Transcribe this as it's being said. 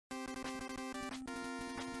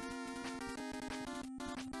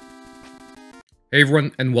Hey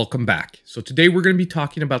everyone, and welcome back. So today we're going to be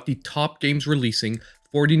talking about the top games releasing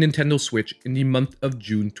for the Nintendo Switch in the month of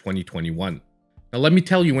June 2021. Now let me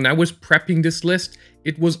tell you, when I was prepping this list,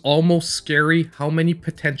 it was almost scary how many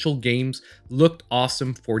potential games looked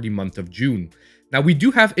awesome for the month of June. Now we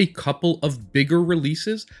do have a couple of bigger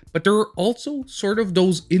releases, but there are also sort of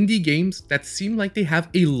those indie games that seem like they have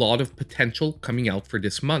a lot of potential coming out for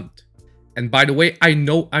this month. And by the way, I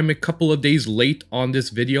know I'm a couple of days late on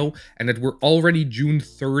this video and that we're already June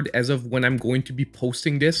 3rd as of when I'm going to be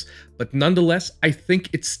posting this, but nonetheless, I think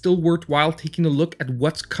it's still worthwhile taking a look at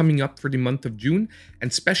what's coming up for the month of June, and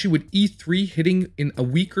especially with E3 hitting in a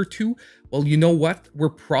week or two, well, you know what? We're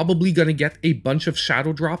probably going to get a bunch of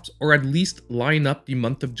shadow drops, or at least line up the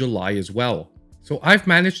month of July as well. So I've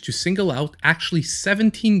managed to single out actually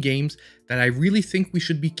 17 games that I really think we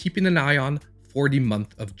should be keeping an eye on for the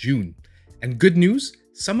month of June. And good news,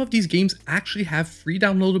 some of these games actually have free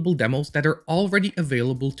downloadable demos that are already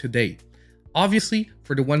available today. Obviously,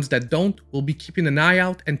 for the ones that don't, we'll be keeping an eye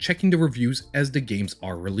out and checking the reviews as the games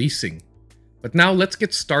are releasing. But now let's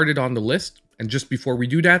get started on the list. And just before we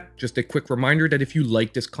do that, just a quick reminder that if you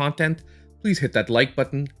like this content, please hit that like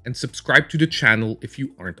button and subscribe to the channel if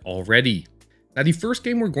you aren't already. Now, the first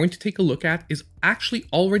game we're going to take a look at is actually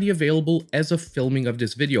already available as of filming of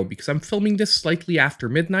this video, because I'm filming this slightly after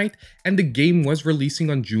midnight and the game was releasing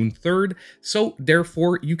on June 3rd, so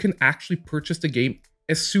therefore you can actually purchase the game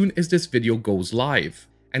as soon as this video goes live.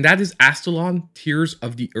 And that is Astalon: Tears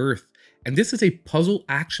of the Earth. And this is a puzzle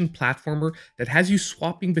action platformer that has you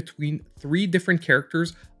swapping between 3 different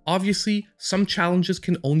characters. Obviously, some challenges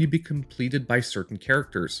can only be completed by certain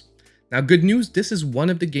characters. Now, good news, this is one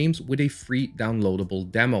of the games with a free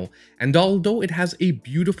downloadable demo. And although it has a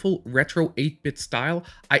beautiful retro 8-bit style,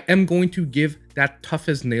 I am going to give that tough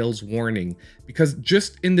as nails warning, because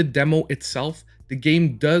just in the demo itself, the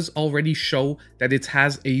game does already show that it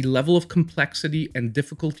has a level of complexity and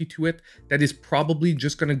difficulty to it that is probably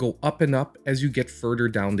just going to go up and up as you get further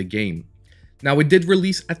down the game. Now, it did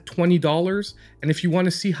release at $20, and if you want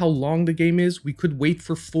to see how long the game is, we could wait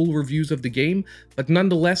for full reviews of the game, but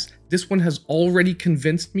nonetheless, this one has already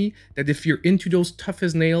convinced me that if you're into those tough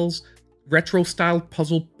as nails, retro-style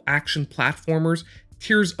puzzle action platformers,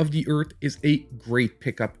 Tears of the Earth is a great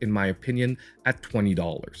pickup in my opinion at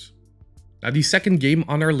 $20. Now, the second game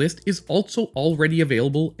on our list is also already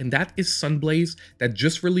available, and that is Sunblaze, that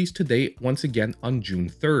just released today, once again on June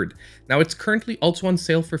 3rd. Now, it's currently also on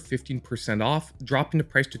sale for 15% off, dropping the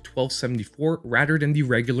price to $12.74 rather than the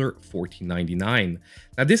regular $14.99.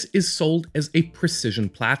 Now, this is sold as a precision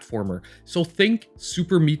platformer, so think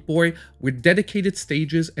Super Meat Boy with dedicated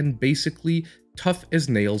stages and basically tough as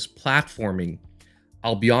nails platforming.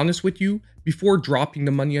 I'll be honest with you, before dropping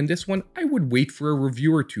the money on this one, I would wait for a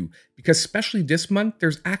review or two, because especially this month,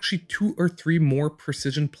 there's actually 2 or 3 more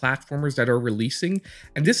precision platformers that are releasing,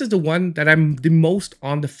 and this is the one that I'm the most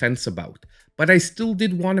on the fence about. But I still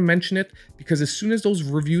did want to mention it, because as soon as those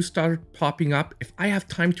reviews started popping up, if I have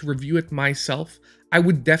time to review it myself, I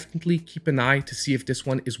would definitely keep an eye to see if this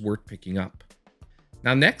one is worth picking up.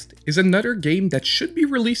 Now, next is another game that should be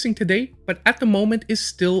releasing today, but at the moment is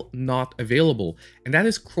still not available, and that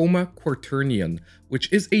is Chroma Quaternion,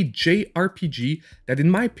 which is a JRPG that, in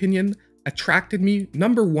my opinion, attracted me,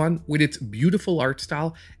 number 1, with its beautiful art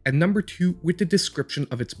style, and number 2, with the description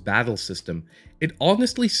of its battle system. It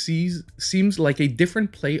honestly seems like a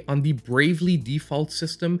different play on the Bravely Default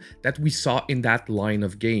system that we saw in that line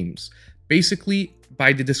of games. Basically,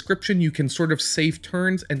 by the description, you can sort of save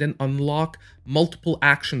turns and then unlock multiple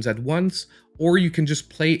actions at once, or you can just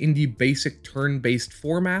play in the basic turn-based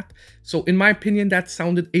format. So in my opinion, that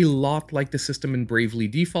sounded a lot like the system in Bravely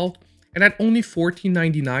Default. And at only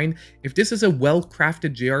 $14.99, if this is a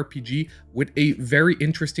well-crafted JRPG with a very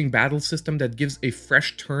interesting battle system that gives a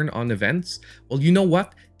fresh turn on events, well, you know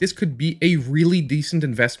what? This could be a really decent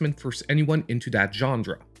investment for anyone into that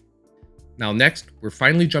genre. Now next, we're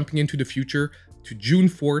finally jumping into the future to June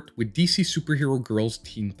 4th with DC Superhero Girls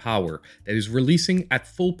Teen Power that is releasing at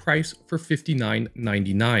full price for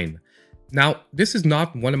 $59.99. Now, this is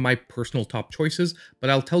not one of my personal top choices, but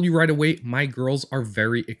I'll tell you right away, my girls are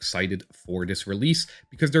very excited for this release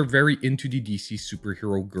because they're very into the DC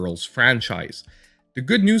Superhero Girls franchise. The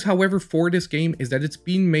good news, however, for this game is that it's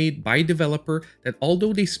being made by a developer that,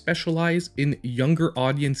 although they specialize in younger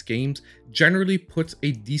audience games, generally puts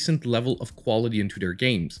a decent level of quality into their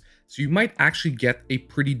games. So you might actually get a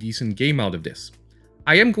pretty decent game out of this.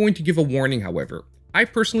 I am going to give a warning, however. I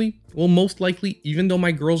personally will most likely, even though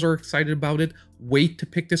my girls are excited about it, wait to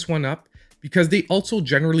pick this one up because they also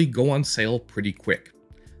generally go on sale pretty quick.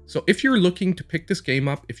 So if you're looking to pick this game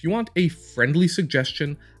up, if you want a friendly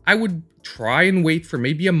suggestion, I would try and wait for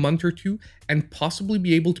maybe a month or two and possibly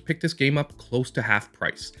be able to pick this game up close to half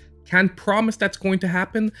price. Can't promise that's going to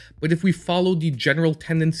happen, but if we follow the general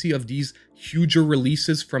tendency of these huger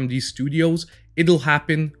releases from these studios, it'll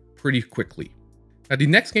happen pretty quickly. Now, the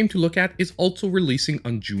next game to look at is also releasing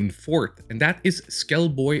on June 4th, and that is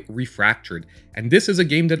Skellboy Refractured. And this is a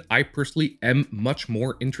game that I personally am much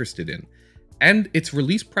more interested in. And its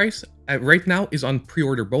release price right now is on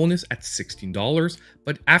pre-order bonus at $16,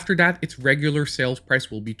 but after that, its regular sales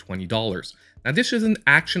price will be $20. Now, this is an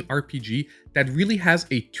action RPG that really has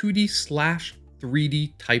a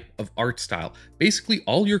 2D/3D type of art style. Basically,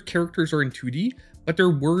 all your characters are in 2D, but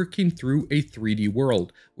they're working through a 3D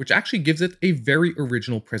world, which actually gives it a very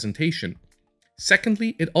original presentation.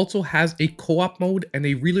 Secondly, it also has a co-op mode and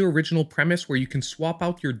a really original premise where you can swap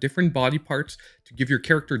out your different body parts to give your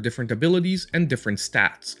character different abilities and different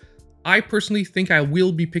stats. I personally think I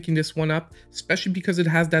will be picking this one up, especially because it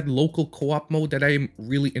has that local co-op mode that I am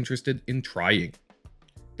really interested in trying.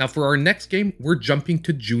 Now for our next game, we're jumping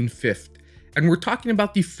to June 5th. And we're talking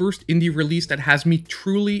about the first indie release that has me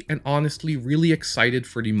truly and honestly really excited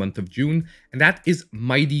for the month of June, and that is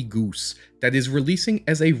Mighty Goose, that is releasing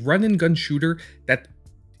as a run-and-gun shooter that,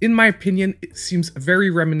 in my opinion, it seems very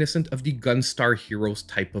reminiscent of the Gunstar Heroes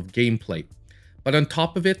type of gameplay. But on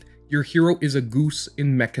top of it, your hero is a goose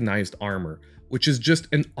in mechanized armor, which is just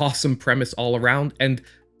an awesome premise all around, and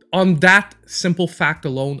on that simple fact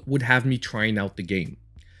alone would have me trying out the game.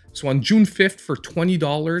 So on June 5th for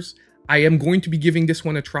 $20, I am going to be giving this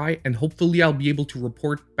one a try, and hopefully I'll be able to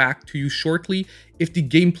report back to you shortly. If the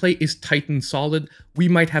gameplay is tight and solid, we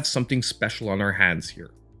might have something special on our hands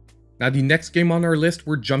here. Now the next game on our list,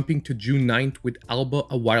 we're jumping to June 9th with Alba,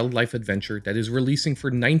 a Wildlife Adventure that is releasing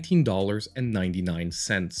for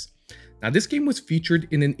 $19.99. Now this game was featured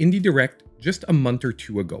in an Indie Direct just a month or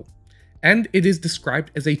two ago, and it is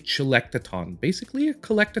described as a chillectathon, basically a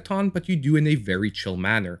collectathon, but you do in a very chill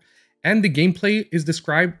manner. And the gameplay is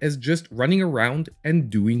described as just running around and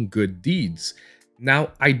doing good deeds.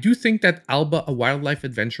 Now, I do think that Alba, a Wildlife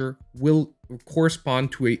Adventure will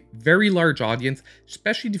correspond to a very large audience,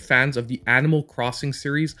 especially the fans of the Animal Crossing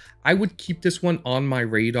series. I would keep this one on my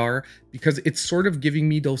radar because it's sort of giving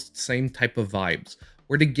me those same type of vibes,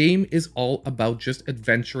 where the game is all about just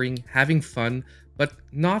adventuring, having fun, but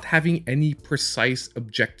not having any precise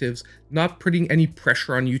objectives, not putting any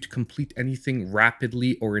pressure on you to complete anything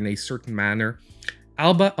rapidly or in a certain manner.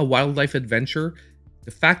 Alba, a Wildlife Adventure,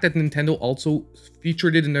 the fact that Nintendo also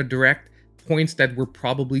featured it in a Direct points that we're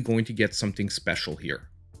probably going to get something special here.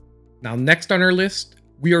 Now next on our list,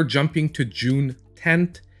 we are jumping to June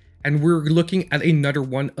 10th, and we're looking at another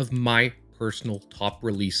one of my personal top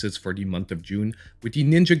releases for the month of June with the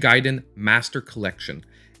Ninja Gaiden Master Collection.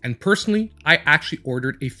 And personally, I actually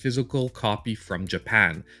ordered a physical copy from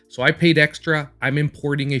Japan. So I paid extra. I'm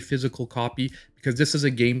importing a physical copy because this is a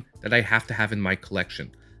game that I have to have in my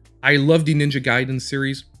collection. I love the Ninja Gaiden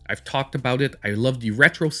series. I've talked about it. I love the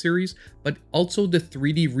retro series, but also the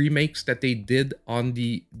 3D remakes that they did on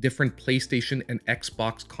the different PlayStation and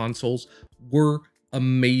Xbox consoles were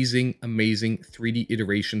amazing, amazing 3D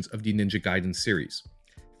iterations of the Ninja Gaiden series.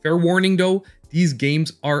 Fair warning though, these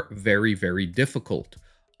games are very, very difficult.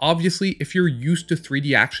 Obviously, if you're used to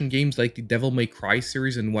 3D action games like the Devil May Cry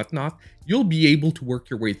series and whatnot, you'll be able to work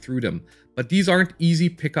your way through them. But these aren't easy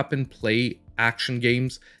pick up and play action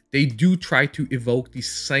games. They do try to evoke the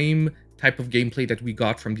same type of gameplay that we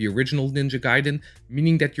got from the original Ninja Gaiden,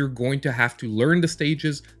 meaning that you're going to have to learn the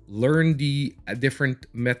stages, learn the different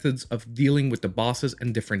methods of dealing with the bosses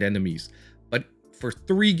and different enemies. But for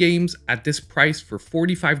 3 games at this price, for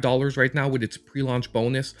 $45 right now with its pre-launch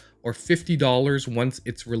bonus, or $50 once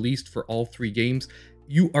it's released for all 3 games,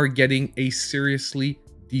 you are getting a seriously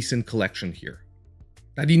decent collection here.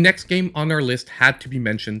 Now the next game on our list had to be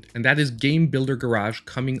mentioned, and that is Game Builder Garage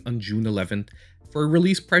coming on June 11th for a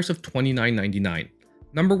release price of $29.99.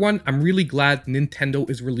 Number one, I'm really glad Nintendo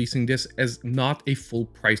is releasing this as not a full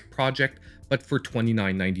priced project, but for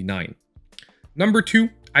 $29.99. Number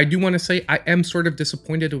two, I do want to say I am sort of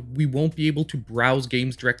disappointed we won't be able to browse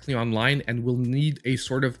games directly online and we'll need a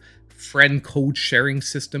sort of friend code sharing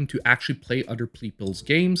system to actually play other people's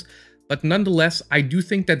games. But nonetheless, I do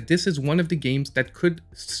think that this is one of the games that could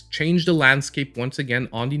change the landscape once again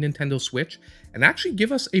on the Nintendo Switch and actually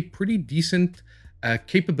give us a pretty decent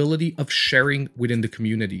capability of sharing within the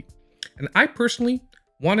community. And I personally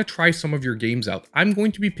want to try some of your games out. I'm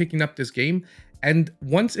going to be picking up this game, and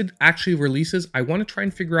once it actually releases, I want to try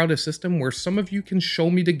and figure out a system where some of you can show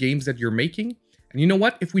me the games that you're making, And you know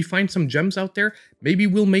what? If we find some gems out there, maybe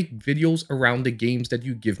we'll make videos around the games that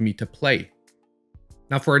you give me to play.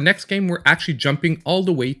 Now for our next game, we're actually jumping all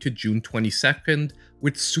the way to June 22nd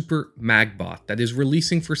with Super Magbot that is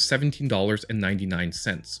releasing for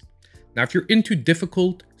 $17.99. Now if you're into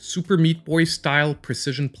difficult Super Meat Boy style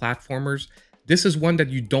precision platformers, this is one that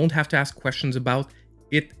you don't have to ask questions about.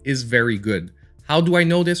 It is very good. How do I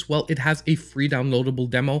know this? Well, it has a free downloadable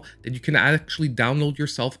demo that you can actually download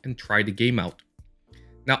yourself and try the game out.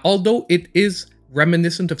 Now, although it is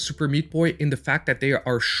reminiscent of Super Meat Boy in the fact that they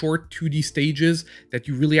are short 2D stages that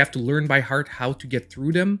you really have to learn by heart how to get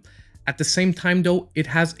through them, at the same time though, it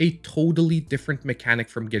has a totally different mechanic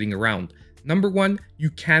from getting around. Number one, you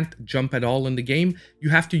can't jump at all in the game. You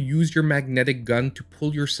have to use your magnetic gun to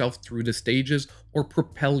pull yourself through the stages or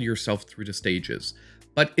propel yourself through the stages.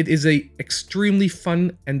 But it is a extremely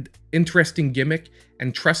fun and interesting gimmick.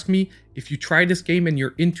 And trust me, if you try this game and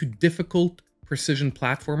you're into difficult precision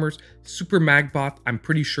platformers, Super Magbot, I'm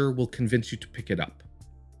pretty sure will convince you to pick it up.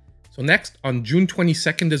 So next, on June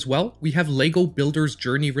 22nd as well, we have Lego Builder's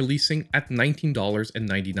Journey releasing at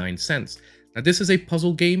 $19.99. Now this is a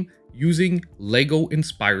puzzle game using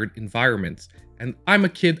Lego-inspired environments. And I'm a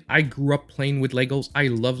kid, I grew up playing with Legos, I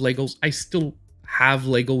love Legos, I still have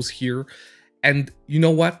Legos here. And you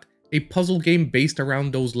know what? A puzzle game based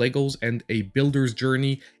around those Legos and a builder's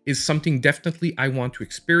journey is something definitely I want to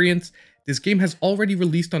experience. This game has already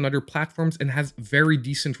released on other platforms and has very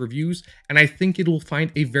decent reviews, and I think it will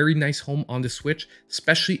find a very nice home on the Switch,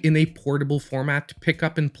 especially in a portable format to pick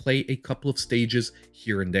up and play a couple of stages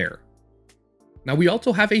here and there. Now we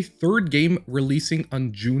also have a third game releasing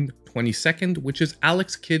on June 22nd, which is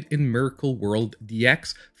Alex Kidd in Miracle World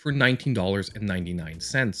DX for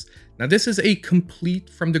 $19.99. Now this is a complete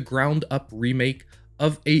from the ground up remake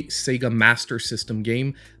of a Sega Master System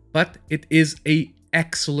game, but it is an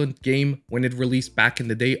excellent game when it released back in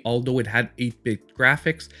the day, although it had 8-bit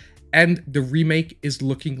graphics, and the remake is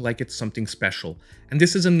looking like it's something special. And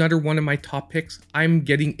this is another one of my top picks. I'm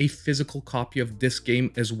getting a physical copy of this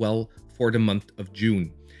game as well for the month of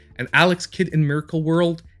June. And Alex Kidd in Miracle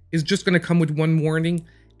World is just going to come with one warning.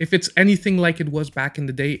 If it's anything like it was back in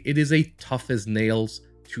the day, it is a tough as nails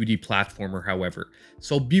 2D platformer, however.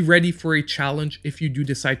 So be ready for a challenge if you do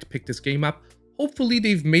decide to pick this game up. Hopefully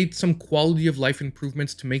they've made some quality of life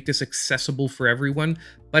improvements to make this accessible for everyone,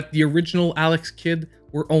 but the original Alex Kidd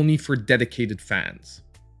were only for dedicated fans.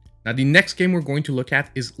 Now the next game we're going to look at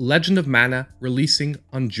is Legend of Mana, releasing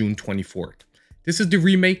on June 24th. This is the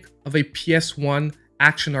remake of a PS1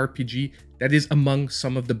 action RPG that is among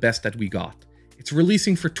some of the best that we got. It's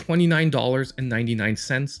releasing for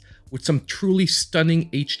 $29.99 with some truly stunning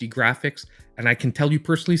HD graphics, and I can tell you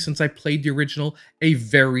personally, since I played the original, a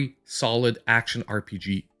very solid action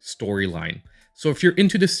RPG storyline. So if you're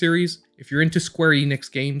into the series, if you're into Square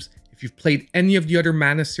Enix games, if you've played any of the other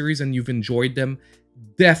Mana series and you've enjoyed them,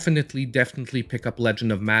 definitely pick up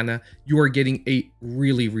Legend of Mana. You are getting a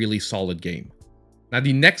really solid game. Now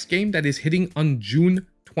the next game that is hitting on June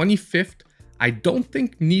 25th, I don't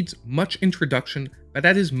think needs much introduction, but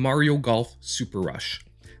that is Mario Golf Super Rush.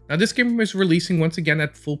 Now this game is releasing once again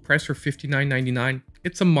at full price for $59.99.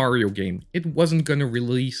 It's a Mario game. It wasn't going to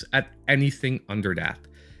release at anything under that.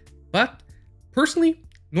 But personally,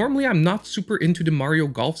 normally I'm not super into the Mario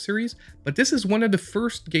Golf series, but this is one of the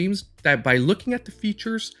first games that by looking at the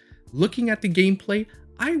features, looking at the gameplay,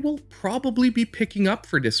 I will probably be picking up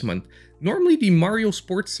for this month. Normally the Mario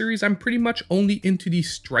Sports series, I'm pretty much only into the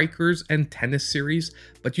Strikers and Tennis series,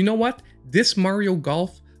 but you know what? This Mario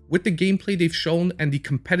Golf, with the gameplay they've shown and the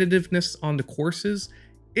competitiveness on the courses,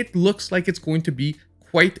 it looks like it's going to be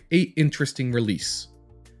quite an interesting release.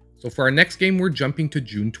 So for our next game, we're jumping to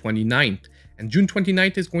June 29th. And June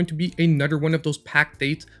 29th is going to be another one of those packed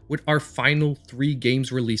dates with our final 3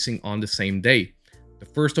 games releasing on the same day. The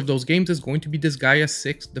first of those games is going to be Disgaea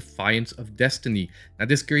 6 Defiance of Destiny. Now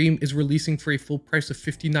this game is releasing for a full price of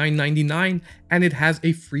 $59.99 and it has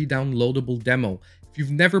a free downloadable demo. If you've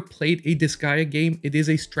never played a Disgaea game, it is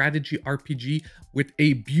a strategy RPG with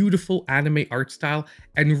a beautiful anime art style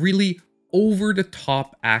and really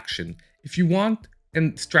over-the-top action. If you want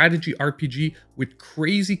a strategy RPG with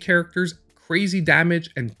crazy characters, crazy damage,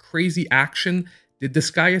 and crazy action, the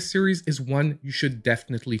Disgaea series is one you should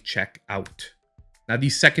definitely check out. Now, the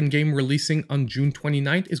second game releasing on June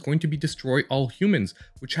 29th is going to be Destroy All Humans,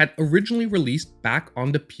 which had originally released back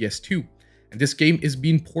on the PS2. And this game is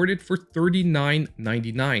being ported for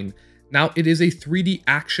 $39.99. Now, it is a 3D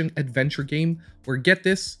action adventure game where, get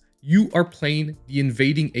this, you are playing the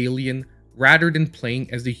invading alien rather than playing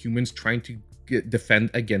as the humans trying to defend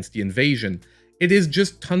against the invasion. It is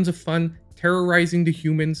just tons of fun, terrorizing the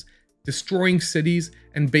humans, destroying cities,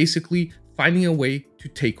 and basically finding a way to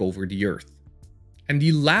take over the earth. And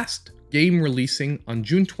the last game releasing on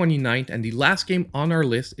June 29th and the last game on our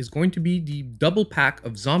list is going to be the double pack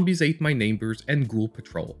of Zombies Ate My Neighbors and Ghoul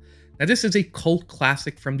Patrol. Now this is a cult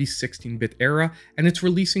classic from the 16-bit era, and it's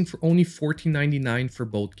releasing for only $14.99 for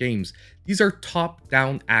both games. These are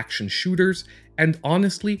top-down action shooters, and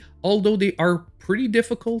honestly, although they are pretty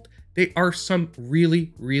difficult, they are some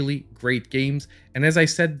really, really great games, and as I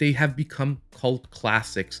said, they have become cult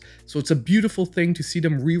classics. So it's a beautiful thing to see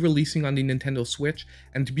them re-releasing on the Nintendo Switch,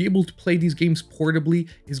 and to be able to play these games portably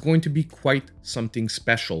is going to be quite something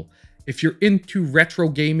special. If you're into retro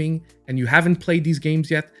gaming and you haven't played these games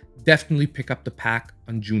yet, definitely pick up the pack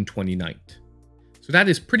on June 29th. So that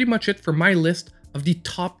is pretty much it for my list of the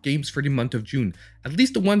top games for the month of June, at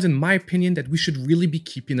least the ones in my opinion that we should really be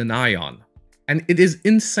keeping an eye on. And it is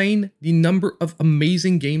insane the number of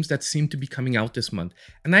amazing games that seem to be coming out this month.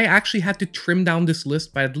 And I actually had to trim down this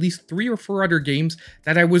list by at least 3 or 4 other games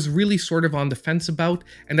that I was really sort of on the fence about,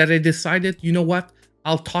 and that I decided, you know what,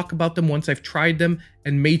 I'll talk about them once I've tried them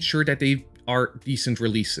and made sure that they are decent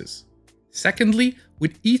releases. Secondly,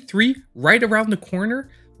 with E3 right around the corner,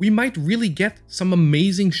 we might really get some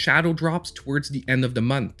amazing shadow drops towards the end of the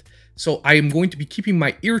month. So I am going to be keeping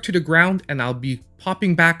my ear to the ground, and I'll be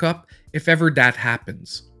popping back up if ever that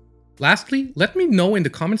happens. Lastly, let me know in the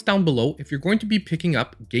comments down below if you're going to be picking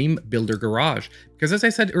up Game Builder Garage, because as I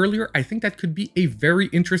said earlier, I think that could be a very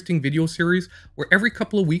interesting video series where every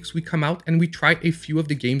couple of weeks we come out and we try a few of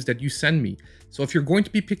the games that you send me. So if you're going to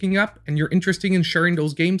be picking up and you're interested in sharing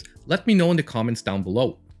those games, let me know in the comments down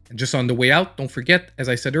below. And just on the way out, don't forget, as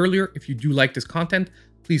I said earlier, if you do like this content,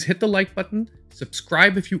 please hit the like button,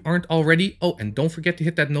 subscribe if you aren't already, oh, and don't forget to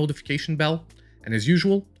hit that notification bell. And as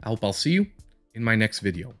usual, I hope I'll see you in my next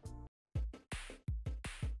video.